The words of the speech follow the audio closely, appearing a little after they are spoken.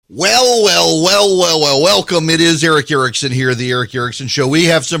Well, welcome. It is Eric Erickson here, the Eric Erickson Show. We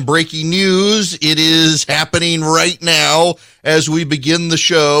have some breaking news. It is happening right now as we begin the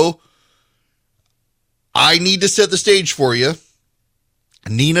show. I need to set the stage for you.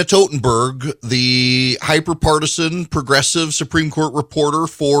 Nina Totenberg, the hyper-partisan progressive Supreme Court reporter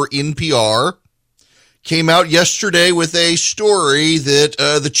for NPR, came out yesterday with a story that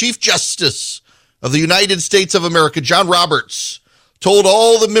the Chief Justice of the United States of America, John Roberts, told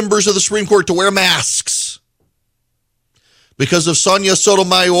all the members of the Supreme Court to wear masks because of Sonia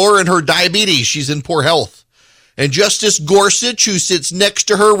Sotomayor and her diabetes. She's in poor health. And Justice Gorsuch, who sits next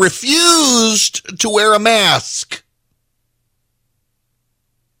to her, refused to wear a mask.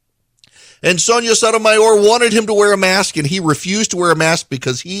 And Sonia Sotomayor wanted him to wear a mask, and he refused to wear a mask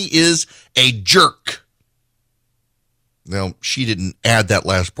because he is a jerk. Now, she didn't add that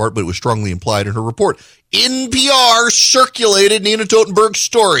last part, but it was strongly implied in her report. NPR circulated Nina Totenberg's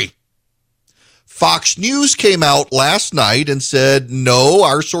story. Fox News came out last night and said, no,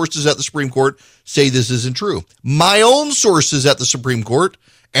 our sources at the Supreme Court say this isn't true. My own sources at the Supreme Court,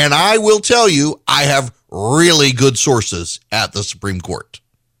 and I will tell you, I have really good sources at the Supreme Court,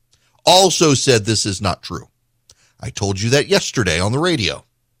 also said this is not true. I told you that yesterday on the radio.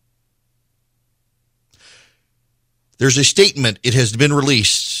 There's a statement, it has been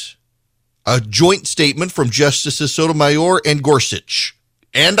released, a joint statement from Justices Sotomayor and Gorsuch.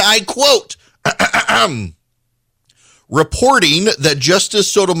 And I quote, reporting that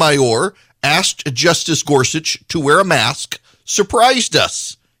Justice Sotomayor asked Justice Gorsuch to wear a mask surprised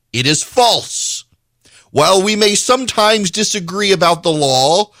us. It is false. While we may sometimes disagree about the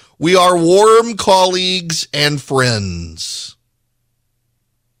law, we are warm colleagues and friends.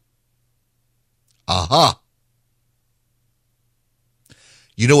 Aha.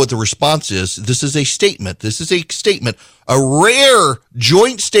 You know what the response is? This is a statement. A rare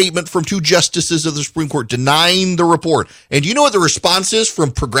joint statement from two justices of the Supreme Court denying the report. And you know what the response is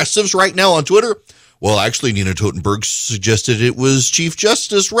from progressives right now on Twitter? Well, actually, Nina Totenberg suggested it was Chief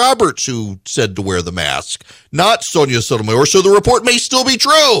Justice Roberts who said to wear the mask, not Sonia Sotomayor, so the report may still be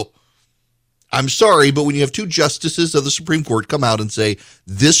true. I'm sorry, but when you have two justices of the Supreme Court come out and say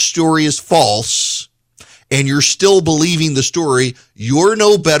this story is false, and you're still believing the story, you're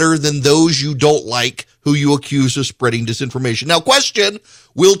no better than those you don't like who you accuse of spreading disinformation. Now, question,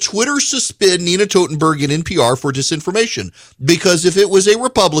 will Twitter suspend Nina Totenberg and NPR for disinformation? Because if it was a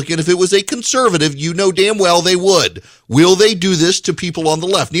Republican, if it was a conservative, you know damn well they would. Will they do this to people on the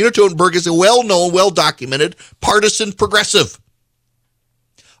left? Nina Totenberg is a well-known, well-documented partisan progressive.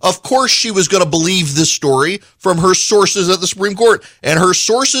 Of course she was going to believe this story from her sources at the Supreme Court, and her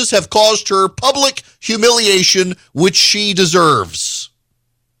sources have caused her public humiliation, which she deserves.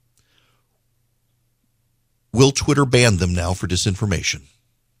 Will Twitter ban them now for disinformation?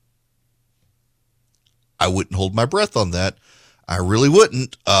 I wouldn't hold my breath on that. I really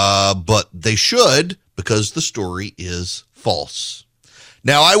wouldn't, but they should because the story is false.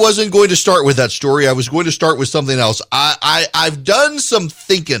 Now, I wasn't going to start with that story. I was going to start with something else. I've done some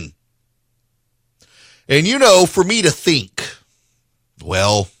thinking. And, you know, for me to think,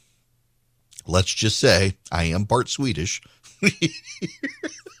 well, let's just say I am part Swedish. The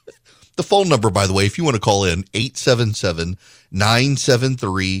phone number, by the way, if you want to call in,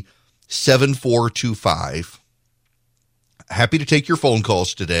 877-973-7425. Happy to take your phone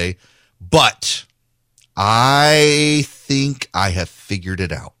calls today, but I think I have figured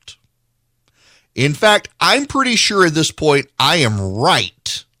it out. In fact, I'm pretty sure at this point I am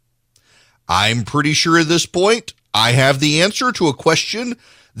right. I'm pretty sure at this point I have the answer to a question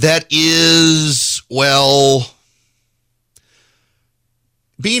that is, well,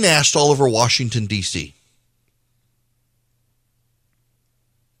 being asked all over Washington, D.C.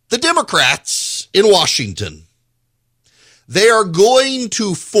 The Democrats in Washington, they are going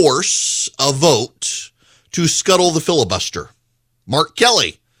to force a vote to scuttle the filibuster. Mark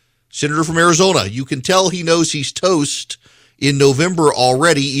Kelly, senator from Arizona, you can tell he knows he's toast in November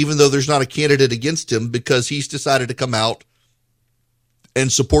already, even though there's not a candidate against him, because he's decided to come out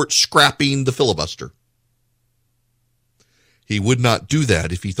and support scrapping the filibuster. He would not do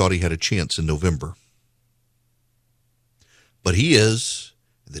that if he thought he had a chance in November. But he is,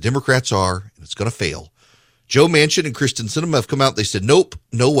 the Democrats are, and it's going to fail. Joe Manchin and Kristen Sinema have come out. They said, nope,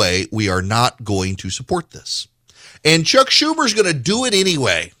 no way. We are not going to support this. And Chuck Schumer's going to do it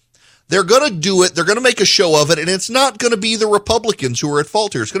anyway. They're going to do it. They're going to make a show of it. And it's not going to be the Republicans who are at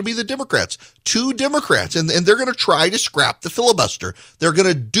fault here. It's going to be the Democrats, two Democrats. And they're going to try to scrap the filibuster. They're going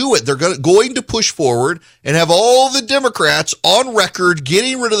to do it. They're going to push forward and have all the Democrats on record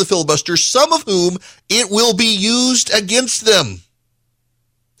getting rid of the filibuster, some of whom it will be used against them.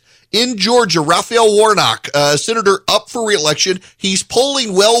 In Georgia, Raphael Warnock, senator up for re-election. He's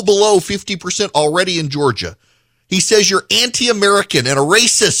polling well below 50% already in Georgia. He says you're anti-American and a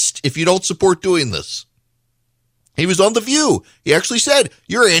racist if you don't support doing this. He was on The View. He actually said,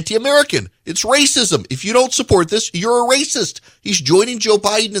 you're anti-American. It's racism. If you don't support this, you're a racist. He's joining Joe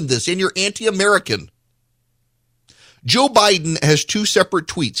Biden in this, and you're anti-American. Joe Biden has two separate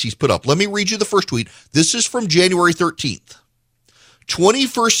tweets he's put up. Let me read you the first tweet. This is from January 13th.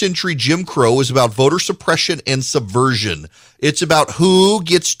 21st century Jim Crow is about voter suppression and subversion. It's about who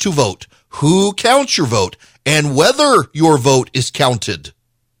gets to vote, who counts your vote, and whether your vote is counted.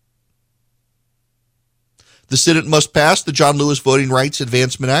 The Senate must pass the John Lewis Voting Rights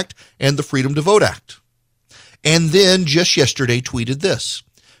Advancement Act and the Freedom to Vote Act. And then just yesterday tweeted this.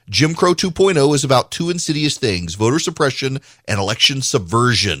 Jim Crow 2.0 is about two insidious things, voter suppression and election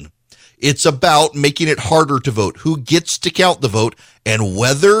subversion. It's about making it harder to vote, who gets to count the vote, and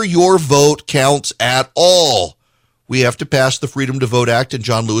whether your vote counts at all. We have to pass the Freedom to Vote Act and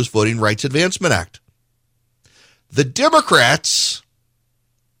John Lewis Voting Rights Advancement Act. The Democrats,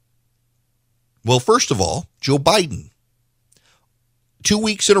 well, first of all, Joe Biden, 2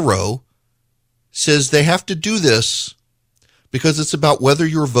 weeks in a row, says they have to do this because it's about whether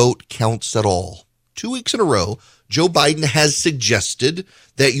your vote counts at all. 2 weeks in a row, Joe Biden has suggested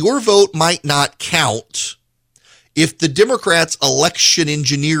that your vote might not count if the Democrats' election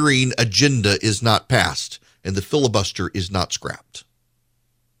engineering agenda is not passed and the filibuster is not scrapped.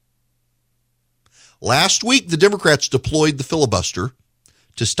 Last week, the Democrats deployed the filibuster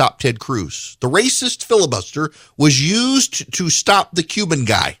to stop Ted Cruz. The racist filibuster was used to stop the Cuban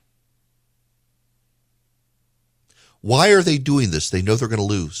guy. Why are they doing this? They know they're going to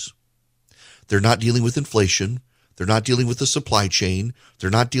lose. They're not dealing with inflation. They're not dealing with the supply chain. They're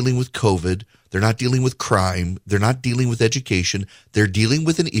not dealing with COVID. They're not dealing with crime. They're not dealing with education. They're dealing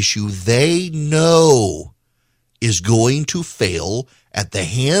with an issue they know is going to fail at the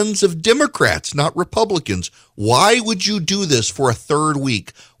hands of Democrats, not Republicans. Why would you do this for a third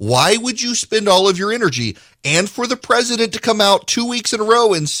week? Why would you spend all of your energy and for the president to come out 2 weeks in a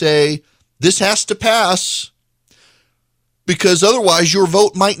row and say, this has to pass because otherwise your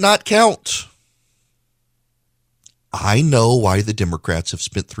vote might not count? I know why the Democrats have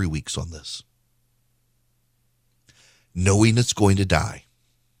spent 3 weeks on this. Knowing it's going to die.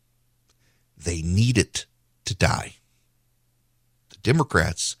 They need it to die. The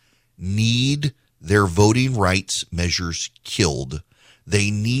Democrats need their voting rights measures killed.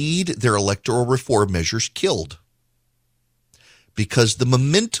 They need their electoral reform measures killed. Because the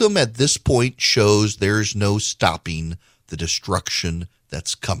momentum at this point shows there's no stopping the destruction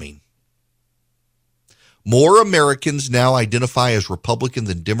that's coming. More Americans now identify as Republican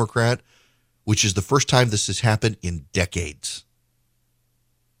than Democrat, which is the first time this has happened in decades.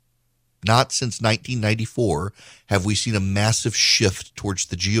 Not since 1994 have we seen a massive shift towards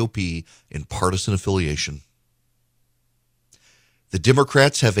the GOP in partisan affiliation. The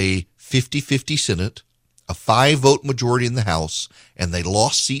Democrats have a 50-50 Senate, a 5-vote majority in the House, and they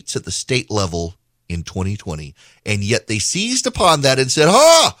lost seats at the state level in 2020. And yet they seized upon that and said,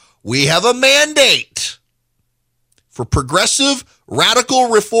 we have a mandate for progressive radical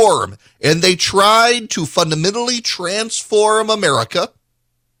reform. And they tried to fundamentally transform America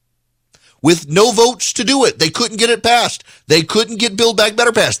with no votes to do it. They couldn't get it passed. They couldn't get Build Back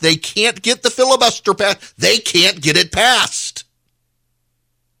Better passed. They can't get the filibuster passed. They can't get it passed.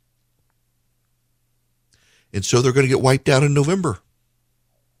 And so they're going to get wiped out in November.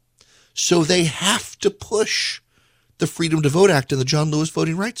 So they have to push the Freedom to Vote Act and the John Lewis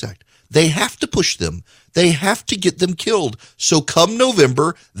Voting Rights Act. They have to push them. They have to get them killed. So come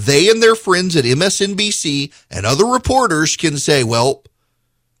November, they and their friends at MSNBC and other reporters can say, well,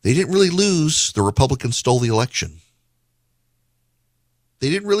 they didn't really lose. The Republicans stole the election. They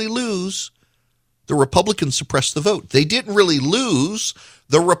didn't really lose. The Republicans suppressed the vote. They didn't really lose.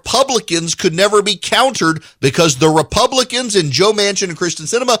 The Republicans could never be countered because the Republicans and Joe Manchin and Kristen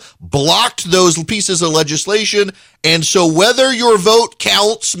Sinema blocked those pieces of legislation. And so whether your vote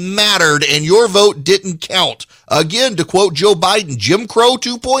counts mattered and your vote didn't count. Again, to quote Joe Biden, Jim Crow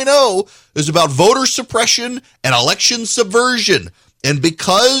 2.0 is about voter suppression and election subversion. And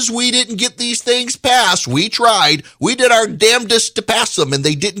because we didn't get these things passed, we tried. We did our damnedest to pass them, and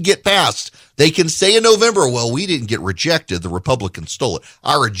they didn't get passed. They can say in November, well, we didn't get rejected. The Republicans stole it.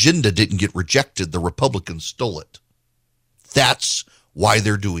 Our agenda didn't get rejected. The Republicans stole it. That's why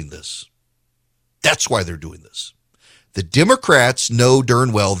they're doing this. That's why they're doing this. The Democrats know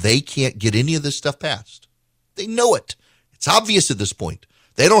darn well they can't get any of this stuff passed. They know it. It's obvious at this point.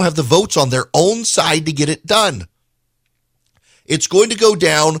 They don't have the votes on their own side to get it done. It's going to go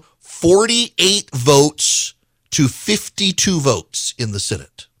down 48 votes to 52 votes in the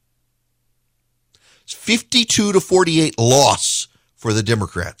Senate. It's 52 to 48 loss for the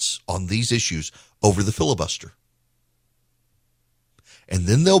Democrats on these issues over the filibuster. And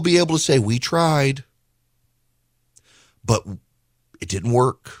then they'll be able to say, we tried, but it didn't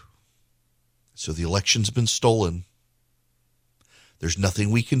work. So the election's been stolen. There's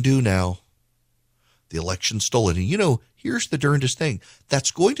nothing we can do now. The election's stolen. And you know, here's the darndest thing.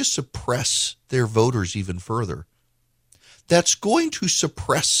 That's going to suppress their voters even further. That's going to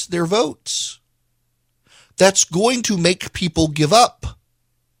suppress their votes. That's going to make people give up.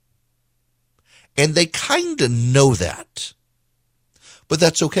 And they kind of know that. But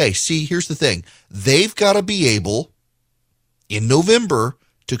that's okay. See, here's the thing. They've got to be able, in November,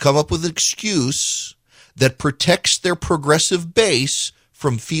 to come up with an excuse that protects their progressive base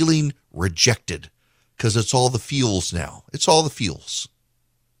from feeling rejected. Because it's all the feels now. It's all the feels.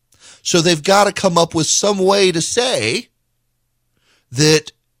 So they've got to come up with some way to say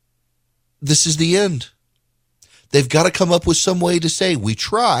that this is the end. They've got to come up with some way to say, we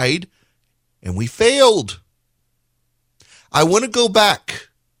tried and we failed. I want to go back.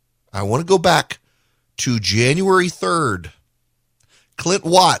 To January 3rd. Clint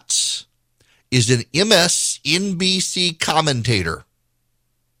Watts is an MSNBC commentator.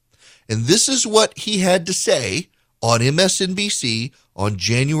 And this is what he had to say on MSNBC on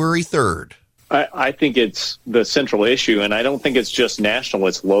January 3rd. I think it's the central issue, and I don't think it's just national,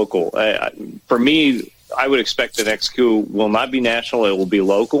 it's local. For me, I would expect the next coup will not be national, it will be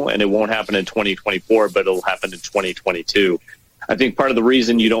local, and it won't happen in 2024, but it'll happen in 2022. I think part of the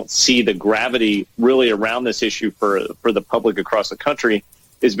reason you don't see the gravity really around this issue for the public across the country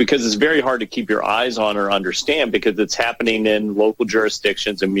is because it's very hard to keep your eyes on or understand because it's happening in local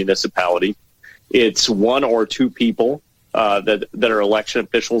jurisdictions and municipality. It's one or two people that are election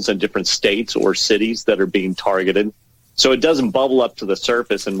officials in different states or cities that are being targeted. So it doesn't bubble up to the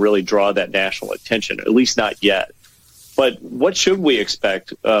surface and really draw that national attention, at least not yet. But what should we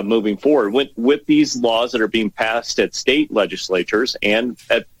expect moving forward with these laws that are being passed at state legislatures and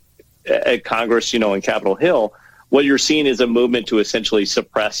at Congress, in Capitol Hill? What you're seeing is a movement to essentially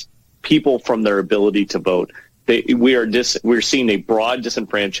suppress people from their ability to vote. We're seeing a broad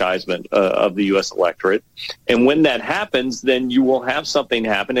disenfranchisement of the U.S. electorate. And when that happens, then you will have something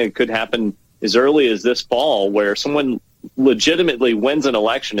happen. And it could happen as early as this fall where someone legitimately wins an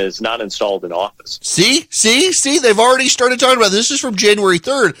election and is not installed in office. See, they've already started talking about this. This is from January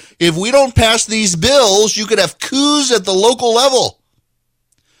 3rd. If we don't pass these bills, you could have coups at the local level.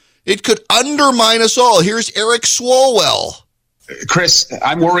 It could undermine us all. Here's Eric Swalwell. Chris,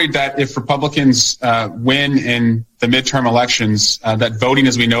 I'm worried that if Republicans win in the midterm elections, that voting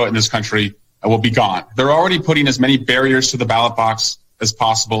as we know it in this country will be gone. They're already putting as many barriers to the ballot box as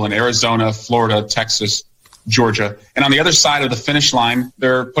possible in Arizona, Florida, Texas, Georgia. And on the other side of the finish line,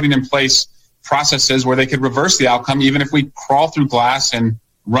 they're putting in place processes where they could reverse the outcome, even if we crawl through glass and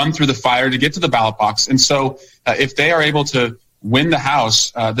run through the fire to get to the ballot box. And so if they are able to win the House,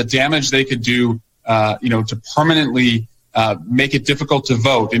 the damage they could do, to permanently make it difficult to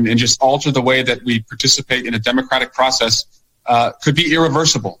vote and just alter the way that we participate in a democratic process could be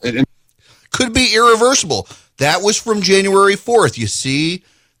irreversible. Could be irreversible. That was from January 4th. You see,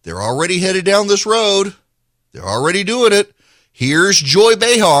 they're already headed down this road. They're already doing it. Here's Joy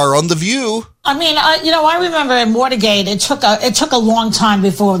Behar on The View. I mean, I remember in Watergate, it took a long time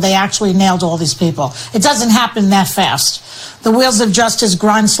before they actually nailed all these people. It doesn't happen that fast. The wheels of justice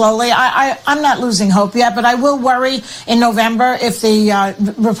grind slowly. I'm not losing hope yet, but I will worry in November if the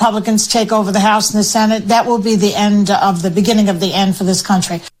Republicans take over the House and the Senate. That will be the beginning of the end for this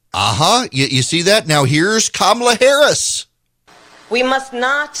country. You see that? Now here's Kamala Harris. We must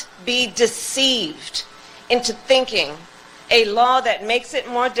not be deceived into thinking a law that makes it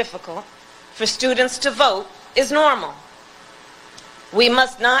more difficult for students to vote is normal. We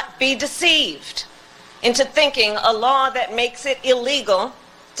must not be deceived into thinking a law that makes it illegal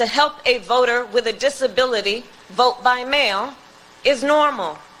to help a voter with a disability vote by mail is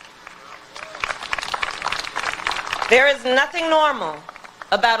normal. There is nothing normal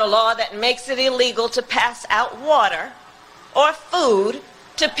about a law that makes it illegal to pass out water or food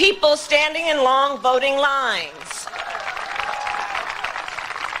to people standing in long voting lines.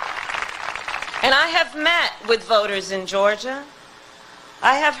 And I have met with voters in Georgia.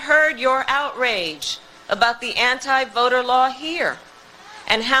 I have heard your outrage about the anti-voter law here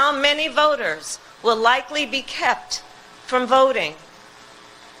and how many voters will likely be kept from voting.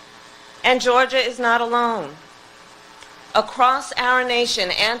 And Georgia is not alone. Across our nation,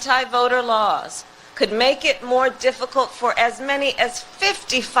 anti-voter laws could make it more difficult for as many as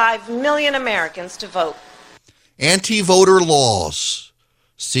 55 million Americans to vote. Anti-voter laws.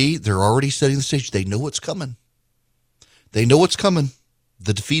 See, they're already setting the stage. They know what's coming. They know what's coming.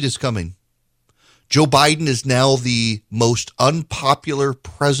 The defeat is coming. Joe Biden is now the most unpopular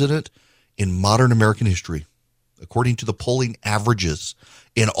president in modern American history, according to the polling averages.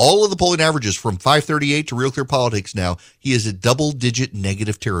 In all of the polling averages from 538 to Real Clear Politics now, he is a double-digit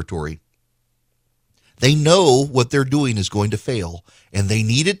negative territory. They know what they're doing is going to fail, and they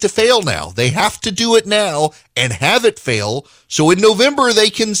need it to fail now. They have to do it now and have it fail, so in November they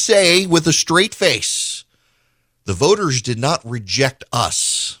can say with a straight face, the voters did not reject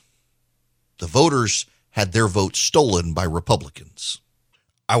us. The voters had their vote stolen by Republicans.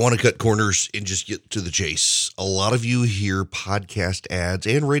 I want to cut corners and just get to the chase. A lot of you hear podcast ads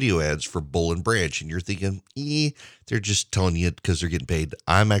and radio ads for Bull and Branch, and you're thinking, they're just telling you it because they're getting paid.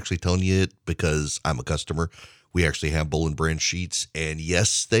 I'm actually telling you it because I'm a customer. We actually have Bull and Branch sheets, and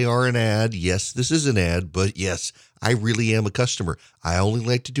yes, they are an ad. Yes, this is an ad, but yes, I really am a customer. I only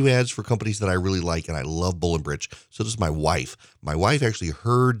like to do ads for companies that I really like, and I love Bull and Branch. So does my wife. My wife actually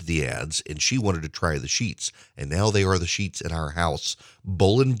heard the ads, and she wanted to try the sheets, and now they are the sheets in our house.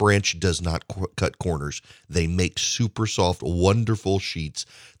 Bull and Branch does not cut corners. They make super soft, wonderful sheets.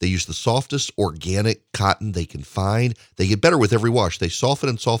 They use the softest organic cotton they can find. They get better with every wash. They soften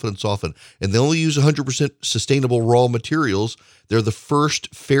and soften and soften, and they only use 100% sustainable raw materials. They're the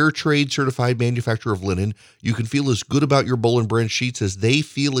first fair trade certified manufacturer of linen. You can feel as good about your Bull and Branch sheets as they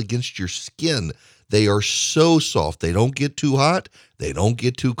feel against your skin. They are so soft. They don't get too hot. They don't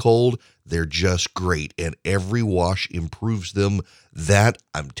get too cold. They're just great, and every wash improves them. That,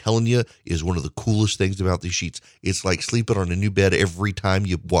 I'm telling you, is one of the coolest things about these sheets. It's like sleeping on a new bed every time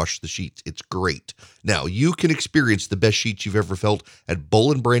you wash the sheets. It's great. Now, you can experience the best sheets you've ever felt at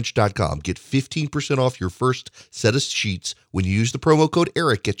bullandbranch.com. Get 15% off your first set of sheets when you use the promo code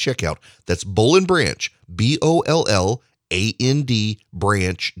ERIC at checkout. That's Bull and Branch, BOLLAND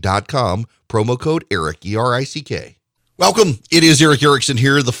branch.com, promo code ERIC, ERICK. Welcome. It is Eric Erickson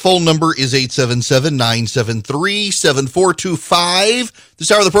here. The phone number is 877-973-7425. This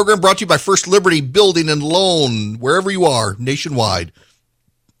hour of the program brought to you by First Liberty Building and Loan, wherever you are, nationwide.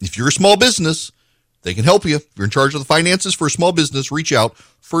 If you're a small business, they can help you. If you're in charge of the finances for a small business, reach out,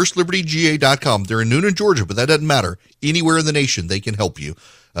 firstlibertyga.com. They're in Noonan, Georgia, but that doesn't matter. Anywhere in the nation, they can help you.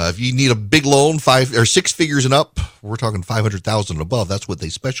 If you need a big loan, 5 or 6 figures and up, we're talking 500,000 and above. That's what they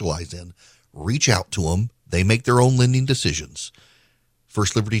specialize in. Reach out to them. They make their own lending decisions.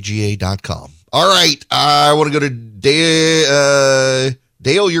 FirstLibertyGA.com. All right. I want to go to Dale.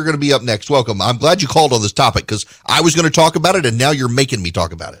 Dale, you're going to be up next. Welcome. I'm glad you called on this topic because I was going to talk about it, and now you're making me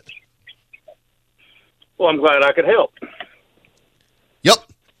talk about it. Well, I'm glad I could help. Yep.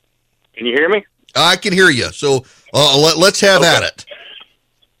 Can you hear me? I can hear you. So let's have at it.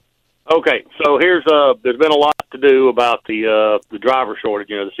 Okay. So here's there's been a lot to do about the driver shortage,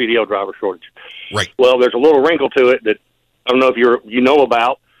 the CDL driver shortage. Right. Well, there's a little wrinkle to it that I don't know if you know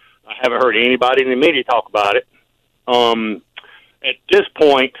about. I haven't heard anybody in the media talk about it. At this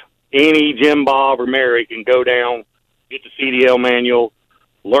point, any Jim, Bob, or Mary can go down, get the CDL manual,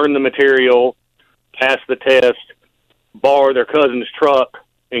 learn the material, pass the test, borrow their cousin's truck,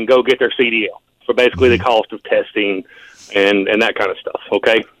 and go get their CDL. So basically the cost of testing and that kind of stuff,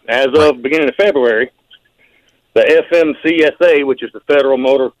 okay? As of beginning of February, the FMCSA, which is the Federal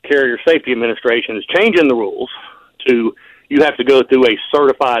Motor Carrier Safety Administration, is changing the rules to you have to go through a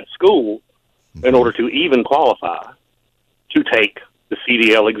certified school in order to even qualify to take the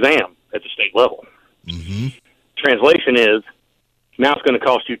CDL exam at the state level. Mm-hmm. Translation is now it's going to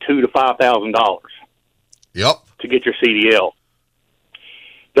cost you $2,000 to $5,000. Yep. To get your CDL.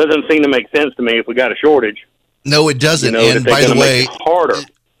 Doesn't seem to make sense to me if we got a shortage. No, it doesn't. And by the way, harder.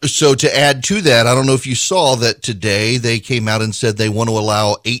 So to add to that, I don't know if you saw that today they came out and said they want to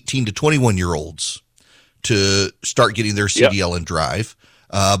allow 18 to 21-year-olds to start getting their CDL and drive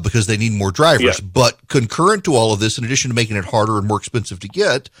because they need more drivers. Yep. But concurrent to all of this, in addition to making it harder and more expensive to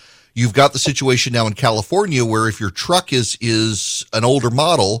get, you've got the situation now in California where if your truck is an older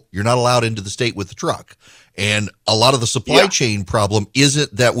model, you're not allowed into the state with the truck. And a lot of the supply chain problem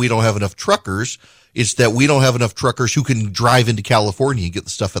isn't that we don't have enough truckers. It's that we don't have enough truckers who can drive into California and get the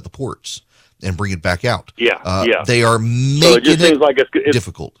stuff at the ports and bring it back out. They are making it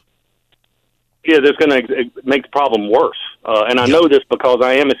difficult. Yeah, that's going to make the problem worse. And I know this because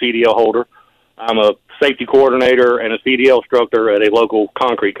I am a CDL holder. I'm a safety coordinator and a CDL instructor at a local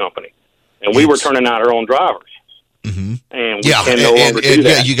concrete company. And we were turning out our own drivers. And we can no longer do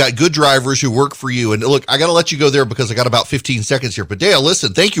that. Yeah, you got good drivers who work for you. And look, I got to let you go there because I got about 15 seconds here. But Dale,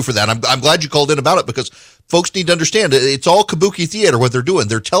 listen, thank you for that. I'm glad you called in about it because folks need to understand it's all kabuki theater what they're doing.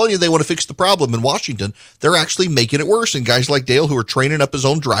 They're telling you they want to fix the problem in Washington. They're actually making it worse. And guys like Dale who are training up his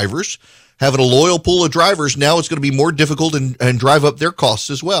own drivers, having a loyal pool of drivers, now it's going to be more difficult and drive up their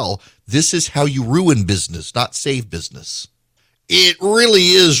costs as well. This is how you ruin business, not save business. It really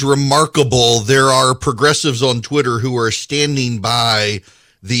is remarkable. There are progressives on Twitter who are standing by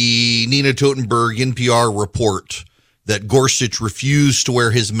the Nina Totenberg NPR report that Gorsuch refused to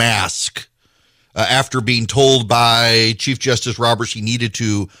wear his mask after being told by Chief Justice Roberts he needed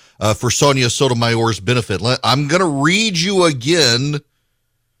to for Sonia Sotomayor's benefit. I'm going to read you again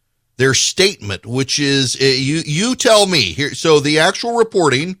their statement, which is, you tell me here. So the actual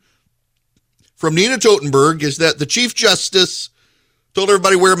reporting from Nina Totenberg is that the Chief Justice told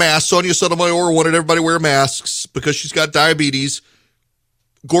everybody wear masks. Sonia Sotomayor wanted everybody to wear masks because she's got diabetes.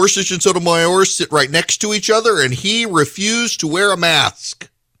 Gorsuch and Sotomayor sit right next to each other, and he refused to wear a mask.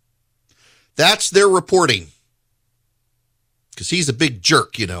 That's their reporting. Because he's a big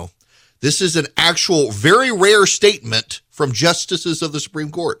jerk, you know. This is an actual, very rare statement from justices of the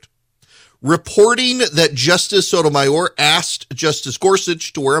Supreme Court. Reporting that Justice Sotomayor asked Justice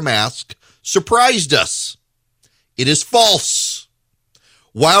Gorsuch to wear a mask surprised us. It is false.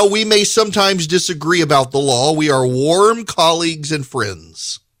 While we may sometimes disagree about the law, we are warm colleagues and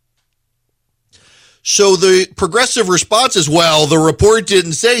friends. So the progressive response is, well, the report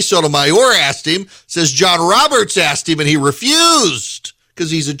didn't say Sotomayor asked him, says John Roberts asked him and he refused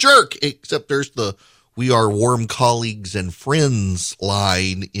because he's a jerk, except there's the we are warm colleagues and friends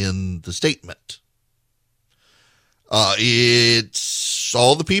line in the statement. It's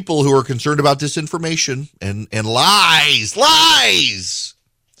all the people who are concerned about disinformation and lies.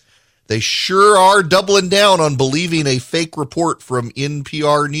 They sure are doubling down on believing a fake report from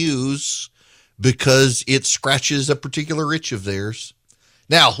NPR News because it scratches a particular itch of theirs.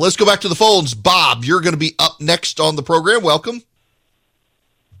 Now, let's go back to the phones. Bob, you're going to be up next on the program. Welcome.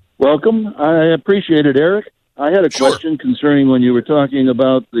 Welcome. I appreciate it, Eric. I had a question concerning when you were talking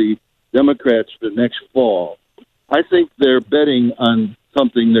about the Democrats for next fall. I think they're betting on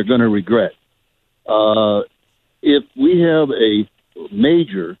something they're going to regret. If we have a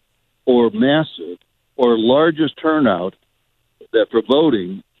major or massive or largest turnout that for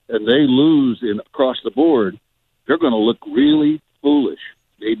voting and they lose across the board, they're going to look really foolish,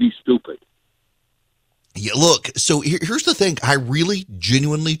 maybe stupid. Yeah, look, so here's the thing. I really,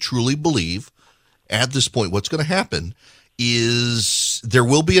 genuinely, truly believe at this point what's going to happen is there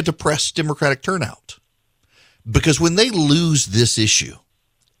will be a depressed Democratic turnout. Because when they lose this issue,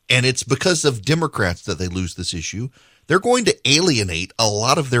 and it's because of Democrats that they lose this issue, they're going to alienate a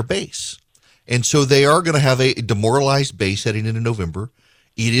lot of their base. And so they are going to have a demoralized base heading into November.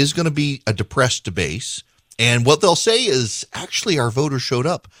 It is going to be a depressed base. And what they'll say is, actually, our voters showed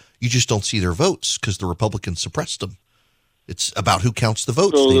up. You just don't see their votes because the Republicans suppressed them. It's about who counts the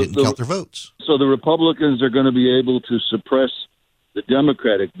votes. They didn't count their votes. So the Republicans are going to be able to suppress the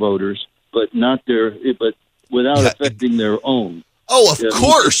Democratic voters, but without affecting their own. Oh, of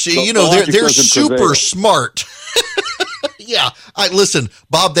course. You know, they're super smart. Yeah. Listen,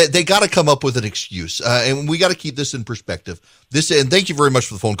 Bob, they got to come up with an excuse. And we got to keep this in perspective. And thank you very much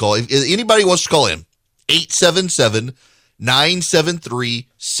for the phone call. If anybody wants to call in,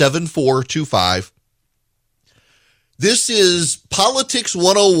 877-973-7425. This is Politics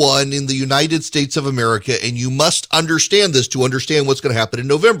 101 in the United States of America, and you must understand this to understand what's going to happen in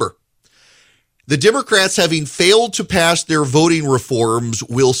November. The Democrats, having failed to pass their voting reforms,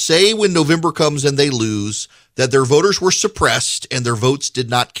 will say when November comes and they lose that their voters were suppressed and their votes did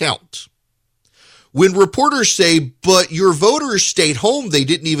not count. When reporters say, but your voters stayed home, they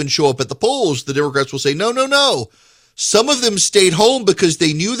didn't even show up at the polls, the Democrats will say, no. Some of them stayed home because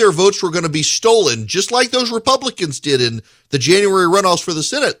they knew their votes were going to be stolen, just like those Republicans did in the January runoffs for the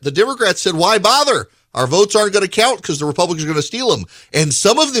Senate. The Democrats said, why bother? Our votes aren't going to count because the Republicans are going to steal them. And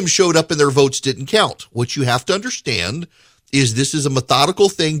some of them showed up and their votes didn't count. What you have to understand is this is a methodical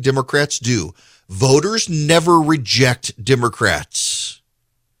thing Democrats do. Voters never reject Democrats.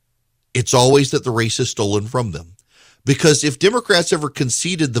 It's always that the race is stolen from them. Because if Democrats ever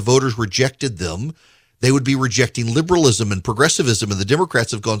conceded the voters rejected them, they would be rejecting liberalism and progressivism. And the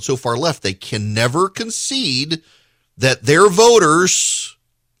Democrats have gone so far left, they can never concede that their voters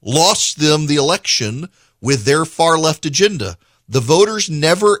lost them the election with their far left agenda. The voters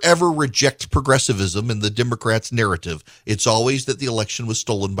never, ever reject progressivism in the Democrats' narrative. It's always that the election was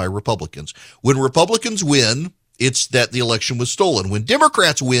stolen by Republicans. When Republicans win, It's that the election was stolen. When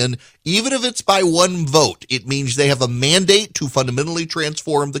Democrats win, even if it's by one vote, it means they have a mandate to fundamentally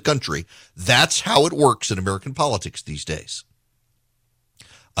transform the country. That's how it works in American politics these days.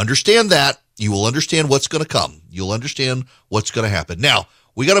 Understand that. You will understand what's going to come. You'll understand what's going to happen. Now,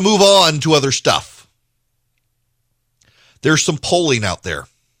 we got to move on to other stuff. There's some polling out there.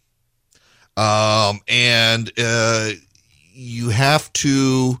 You have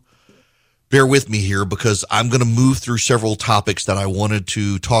to bear with me here because I'm going to move through several topics that I wanted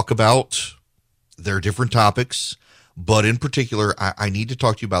to talk about. They're different topics, but in particular, I need to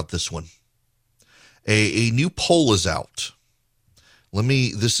talk to you about this one. A new poll is out.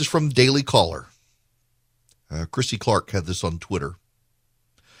 This is from Daily Caller. Chrissy Clark had this on Twitter.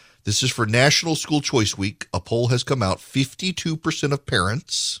 This is for National School Choice Week. A poll has come out. 52% of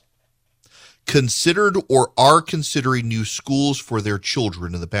parents considered or are considering new schools for their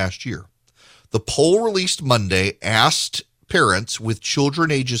children in the past year. The poll released Monday asked parents with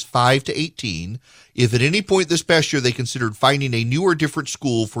children ages 5 to 18 if at any point this past year they considered finding a new or different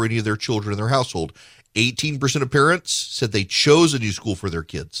school for any of their children in their household. 18% of parents said they chose a new school for their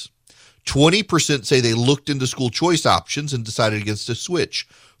kids. 20% say they looked into school choice options and decided against a switch.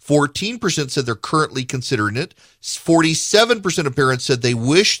 14% said they're currently considering it. 47% of parents said they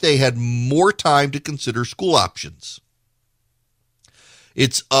wish they had more time to consider school options.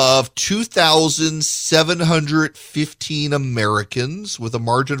 It's of 2,715 Americans with a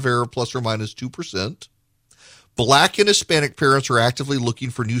margin of error plus or minus 2%. Black and Hispanic parents are actively looking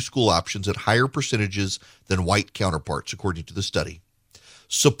for new school options at higher percentages than white counterparts, according to the study.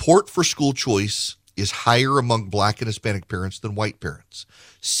 Support for school choice is higher among Black and Hispanic parents than white parents.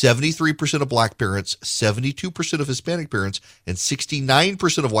 73% of Black parents, 72% of Hispanic parents, and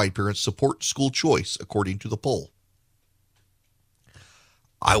 69% of white parents support school choice, according to the poll.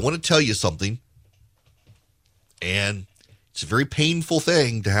 I want to tell you something, and it's a very painful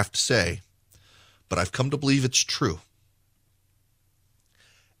thing to have to say, but I've come to believe it's true.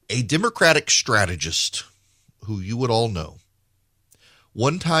 A Democratic strategist, who you would all know,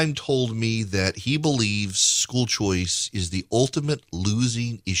 one time told me that he believes school choice is the ultimate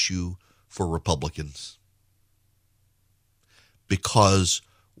losing issue for Republicans because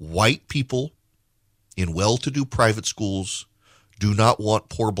white people in well-to-do private schools do not want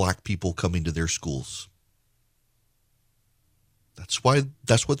poor black people coming to their schools. That's what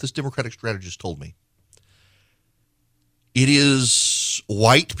this Democratic strategist told me. It is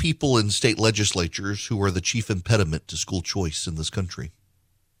white people in state legislatures who are the chief impediment to school choice in this country.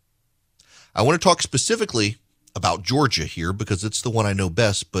 I want to talk specifically about Georgia here because it's the one I know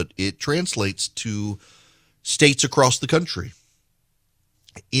best, but it translates to states across the country.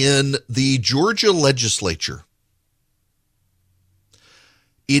 In the Georgia legislature,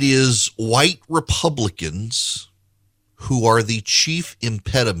 it is white Republicans who are the chief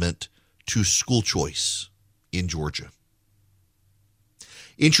impediment to school choice in Georgia.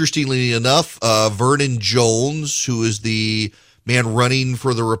 Interestingly enough, Vernon Jones, who is the man running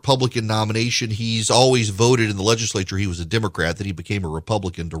for the Republican nomination, he's always voted in the legislature. He was a Democrat, then he became a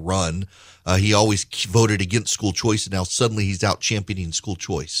Republican to run. He always voted against school choice, and now suddenly he's out championing school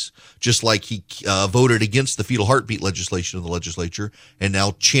choice. Just like he voted against the fetal heartbeat legislation in the legislature and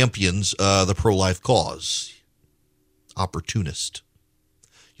now champions the pro-life cause. Opportunist.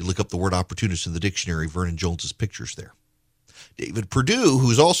 You look up the word opportunist in the dictionary, Vernon Jones's picture's there. David Perdue,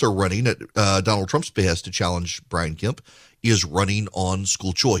 who's also running at Donald Trump's behest to challenge Brian Kemp, is running on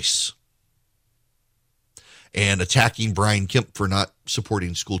school choice and attacking Brian Kemp for not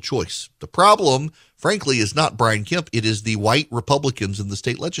supporting school choice. The problem, frankly, is not Brian Kemp. It is the white Republicans in the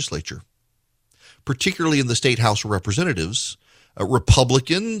state legislature, particularly in the state House of Representatives.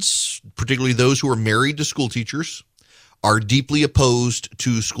 Republicans, particularly those who are married to school teachers, are deeply opposed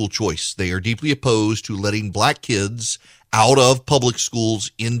to school choice. They are deeply opposed to letting black kids out of public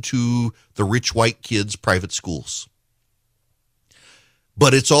schools into the rich white kids' private schools.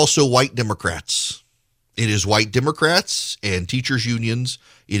 But it's also white Democrats. It is white Democrats and teachers' unions.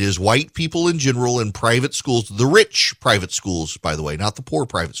 It is white people in general in private schools, the rich private schools, by the way, not the poor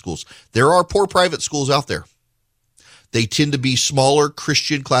private schools. There are poor private schools out there. They tend to be smaller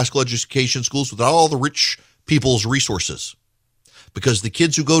Christian classical education schools without all the rich people's resources, because the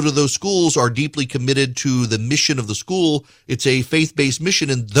kids who go to those schools are deeply committed to the mission of the school. It's a faith-based mission,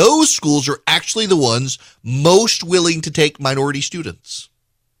 and those schools are actually the ones most willing to take minority students.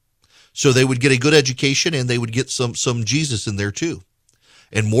 So they would get a good education, and they would get some Jesus in there too.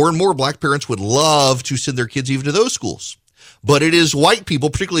 And more black parents would love to send their kids even to those schools. But it is white people,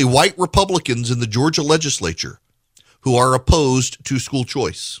 particularly white Republicans in the Georgia legislature, who are opposed to school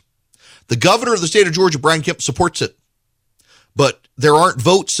choice. The governor of the state of Georgia, Brian Kemp, supports it. But there aren't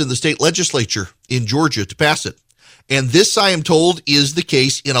votes in the state legislature in Georgia to pass it. And this, I am told, is the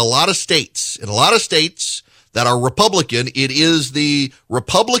case in a lot of states. In a lot of states that are Republican, it is the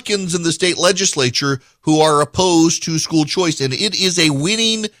Republicans in the state legislature who are opposed to school choice. And it is a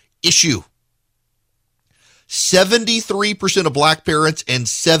winning issue. 73% of black parents and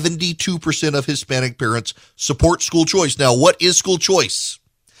 72% of Hispanic parents support school choice. Now, what is school choice?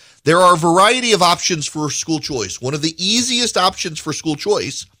 There are a variety of options for school choice. One of the easiest options for school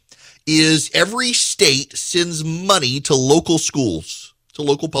choice is every state sends money to local schools, to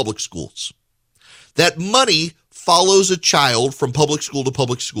local public schools. That money follows a child from public school to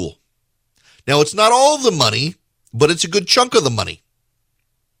public school. Now, it's not all of the money, but it's a good chunk of the money.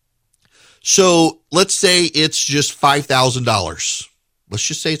 So let's say it's just $5,000. Let's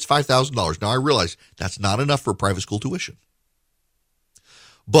just say it's $5,000. Now, I realize that's not enough for private school tuition.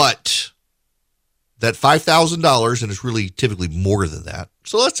 But that $5,000, and it's really typically more than that.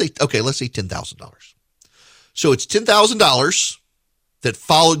 So let's say $10,000. So it's $10,000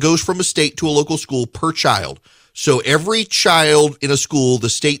 that goes from a state to a local school per child. So every child in a school, the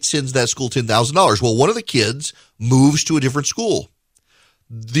state sends that school $10,000. Well, one of the kids moves to a different school.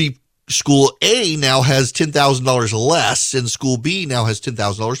 The school A now has $10,000 less, and school B now has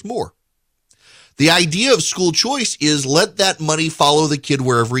 $10,000 more. The idea of school choice is let that money follow the kid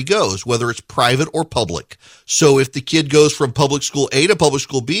wherever he goes, whether it's private or public. So if the kid goes from public school A to public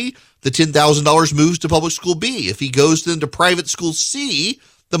school B, the $10,000 moves to public school B. If he goes then to private school C,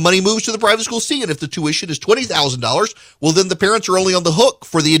 the money moves to the private school C. And if the tuition is $20,000, well, then the parents are only on the hook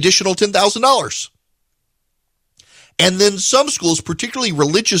for the additional $10,000. And then some schools, particularly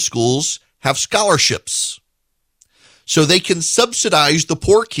religious schools, have scholarships. So they can subsidize the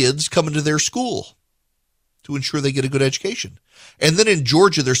poor kids coming to their school to ensure they get a good education. And then in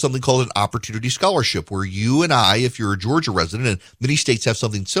Georgia, there's something called an opportunity scholarship where you and I, if you're a Georgia resident, and many states have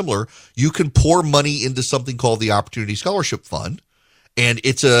something similar, you can pour money into something called the Opportunity Scholarship Fund. And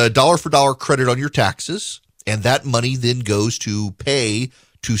it's a dollar for dollar credit on your taxes. And that money then goes to pay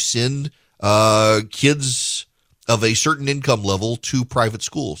to send kids of a certain income level to private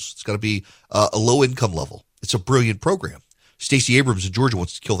schools. It's got to be a low income level. It's a brilliant program. Stacey Abrams in Georgia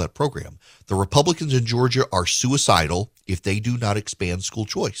wants to kill that program. The Republicans in Georgia are suicidal if they do not expand school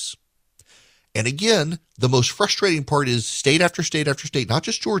choice. And again, the most frustrating part is state after state after state, not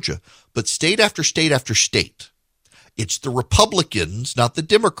just Georgia, but state after state after state. It's the Republicans, not the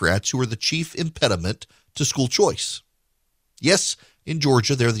Democrats, who are the chief impediment to school choice. Yes, in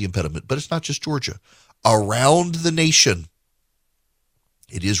Georgia, they're the impediment, but it's not just Georgia. Around the nation,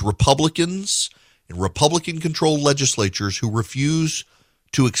 it is Republicans and Republican-controlled legislatures who refuse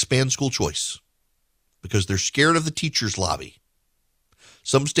to expand school choice because they're scared of the teachers' lobby.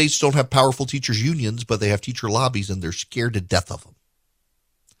 Some states don't have powerful teachers' unions, but they have teacher lobbies, and they're scared to death of them.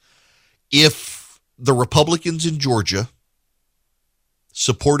 If the Republicans in Georgia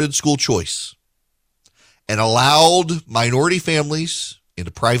supported school choice and allowed minority families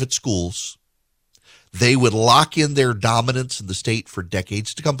into private schools, they would lock in their dominance in the state for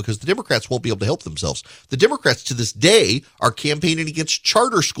decades to come because the Democrats won't be able to help themselves. The Democrats to this day are campaigning against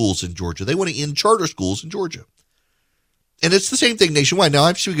charter schools in Georgia. They want to end charter schools in Georgia. And it's the same thing nationwide. Now,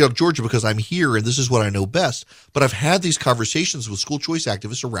 I'm speaking of Georgia because I'm here and this is what I know best. But I've had these conversations with school choice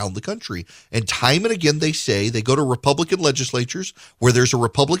activists around the country. And time and again, they say they go to Republican legislatures where there's a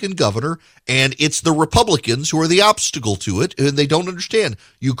Republican governor, and it's the Republicans who are the obstacle to it. And they don't understand.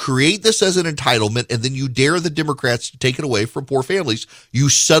 You create this as an entitlement, and then you dare the Democrats to take it away from poor families. You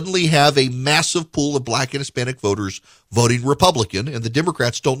suddenly have a massive pool of black and Hispanic voters voting Republican, and the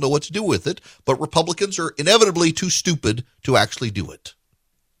Democrats don't know what to do with it. But Republicans are inevitably too stupid to actually do it.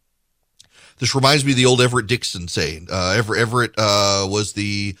 This reminds me of the old Everett Dixon saying. Everett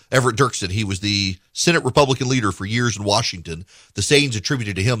Dirksen. He was the Senate Republican leader for years in Washington. The saying's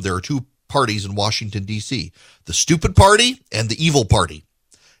attributed to him. There are two parties in Washington, D.C., the stupid party and the evil party.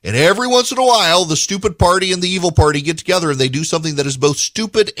 And every once in a while, the stupid party and the evil party get together and they do something that is both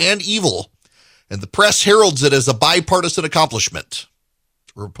stupid and evil. And the press heralds it as a bipartisan accomplishment.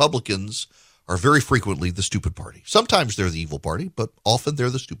 Republicans are very frequently the stupid party. Sometimes they're the evil party, but often they're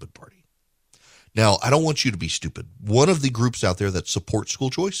the stupid party. Now, I don't want you to be stupid. One of the groups out there that supports school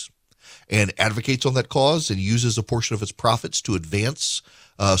choice and advocates on that cause and uses a portion of its profits to advance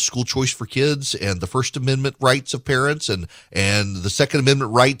school choice for kids and the First Amendment rights of parents and the Second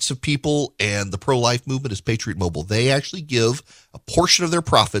Amendment rights of people and the pro-life movement is Patriot Mobile. They actually give a portion of their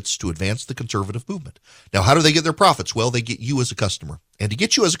profits to advance the conservative movement. Now, how do they get their profits? Well, they get you as a customer. And to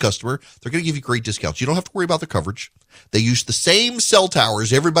get you as a customer, they're going to give you great discounts. You don't have to worry about the coverage. They use the same cell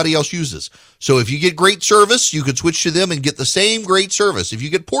towers everybody else uses. So if you get great service, you could switch to them and get the same great service. If you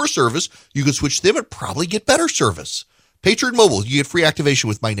get poor service, you could switch to them and probably get better service. Patriot Mobile, you get free activation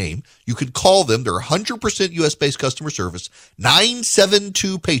with my name. You can call them. They're 100% U.S.-based customer service.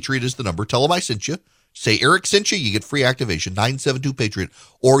 972-PATRIOT is the number. Tell them I sent you. Say Eric sent you. You get free activation. 972-PATRIOT.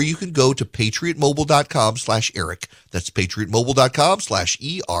 Or you can go to patriotmobile.com/Eric. That's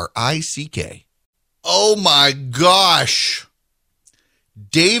patriotmobile.com/ERICK. Oh, my gosh.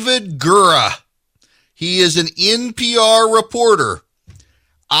 David Gura. He is an NPR reporter.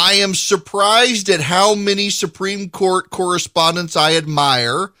 I am surprised at how many Supreme Court correspondents I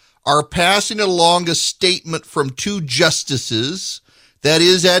admire are passing along a statement from two justices that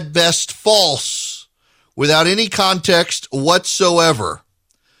is at best false without any context whatsoever.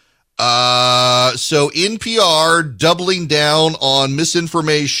 So NPR doubling down on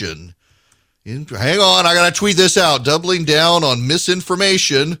misinformation. Hang on, I got to tweet this out. Doubling down on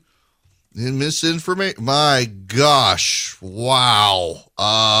misinformation. My gosh. Wow.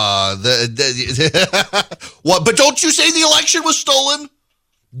 What? But don't you say the election was stolen?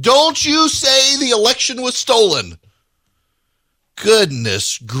 Don't you say the election was stolen?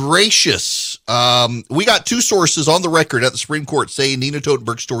 Goodness gracious. We got two sources on the record at the Supreme Court saying Nina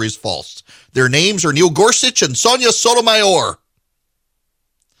Totenberg's story is false. Their names are Neil Gorsuch and Sonia Sotomayor.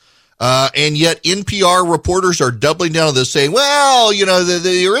 And yet NPR reporters are doubling down on this saying, well, you know,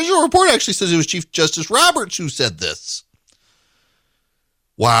 the original report actually says it was Chief Justice Roberts who said this.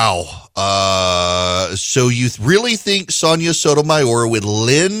 Wow. So you really think Sonia Sotomayor would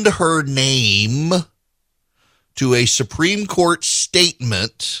lend her name to a Supreme Court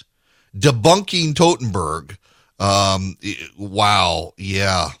statement debunking Totenberg? Wow.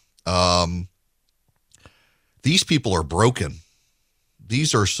 Yeah. These people are broken.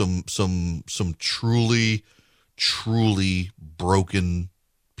 These are some truly, truly broken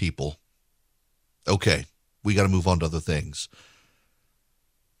people. Okay, we got to move on to other things.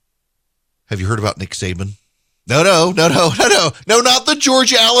 Have you heard about Nick Saban? No, not the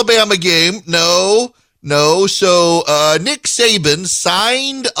Georgia-Alabama game. No. So Nick Saban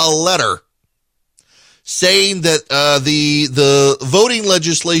signed a letter saying that the voting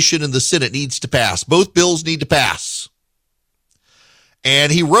legislation in the Senate needs to pass. Both bills need to pass.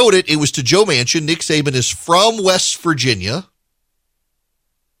 And he wrote it. It was to Joe Manchin. Nick Saban is from West Virginia.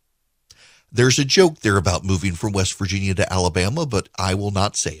 There's a joke there about moving from West Virginia to Alabama, but I will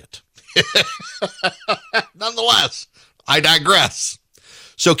not say it. Nonetheless, I digress.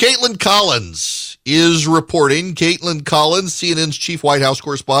 So Caitlin Collins is reporting. Caitlin Collins, CNN's chief White House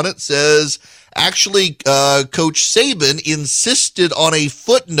correspondent, says actually Coach Saban insisted on a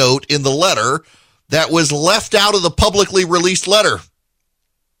footnote in the letter that was left out of the publicly released letter.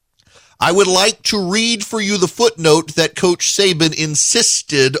 I would like to read for you the footnote that Coach Saban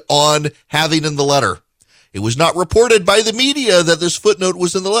insisted on having in the letter. It was not reported by the media that this footnote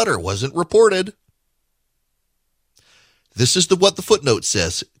was in the letter. It wasn't reported. This is what the footnote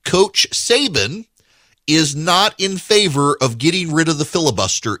says. Coach Saban is not in favor of getting rid of the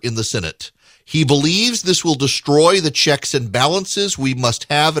filibuster in the Senate. He believes this will destroy the checks and balances we must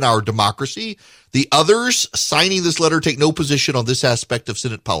have in our democracy. The others signing this letter take no position on this aspect of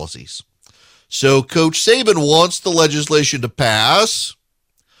Senate policies. So Coach Saban wants the legislation to pass,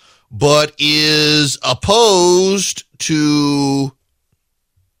 but is opposed to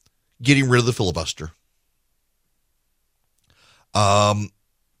getting rid of the filibuster. My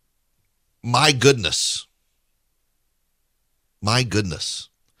goodness.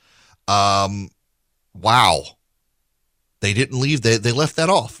 Wow. They didn't leave. They left that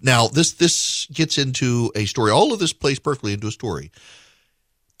off. Now, this gets into a story. All of this plays perfectly into a story.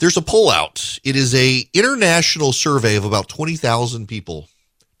 There's a poll out. It is a international survey of about 20,000 people.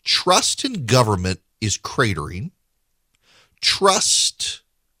 Trust in government is cratering. Trust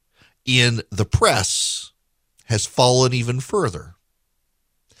in the press has fallen even further.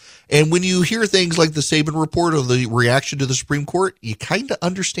 And when you hear things like the Saban report or the reaction to the Supreme Court, you kind of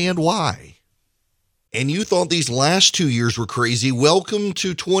understand why. And you thought these last 2 years were crazy. Welcome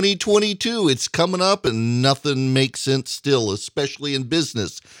to 2022. It's coming up and nothing makes sense still, especially in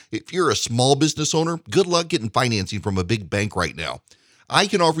business. If you're a small business owner, good luck getting financing from a big bank right now. I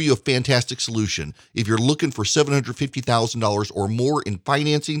can offer you a fantastic solution if you're looking for $750,000 or more in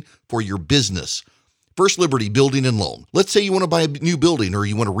financing for your business. First Liberty Building and Loan. Let's say you want to buy a new building, or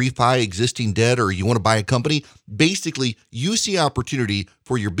you want to refi existing debt, or you want to buy a company. Basically, you see opportunity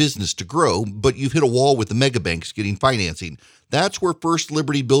for your business to grow, but you've hit a wall with the mega banks getting financing. That's where First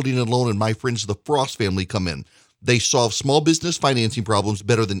Liberty Building and Loan and my friends the Frost family come in. They solve small business financing problems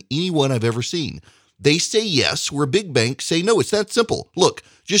better than anyone I've ever seen. They say yes, where big banks say no. It's that simple. Look,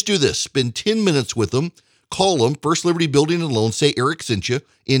 just do this. Spend 10 minutes with them. Call them, First Liberty Building and Loan. Say Eric sent you.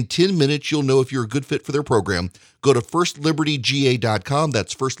 In 10 minutes, you'll know if you're a good fit for their program. Go to firstlibertyga.com.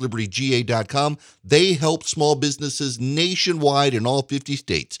 That's firstlibertyga.com. They help small businesses nationwide in all 50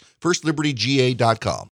 states. firstlibertyga.com.